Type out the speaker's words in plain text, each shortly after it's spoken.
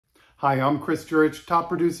Hi, I'm Chris Jurich, top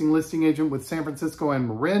producing listing agent with San Francisco and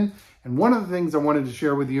Marin. And one of the things I wanted to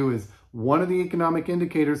share with you is one of the economic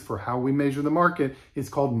indicators for how we measure the market is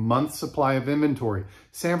called month supply of inventory.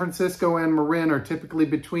 San Francisco and Marin are typically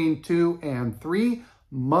between 2 and 3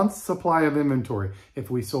 months supply of inventory. If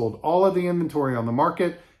we sold all of the inventory on the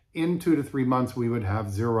market, in 2 to 3 months, we would have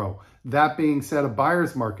 0. That being said, a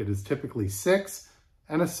buyer's market is typically 6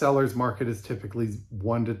 and a seller's market is typically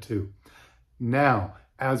 1 to 2. Now,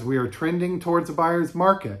 as we are trending towards a buyer's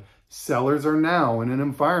market, sellers are now in an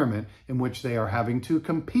environment in which they are having to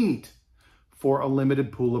compete for a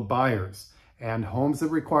limited pool of buyers. And homes that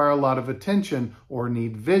require a lot of attention or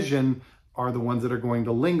need vision are the ones that are going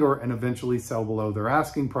to linger and eventually sell below their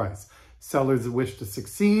asking price. Sellers that wish to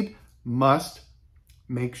succeed must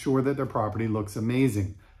make sure that their property looks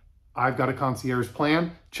amazing. I've got a concierge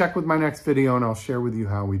plan. Check with my next video and I'll share with you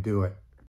how we do it.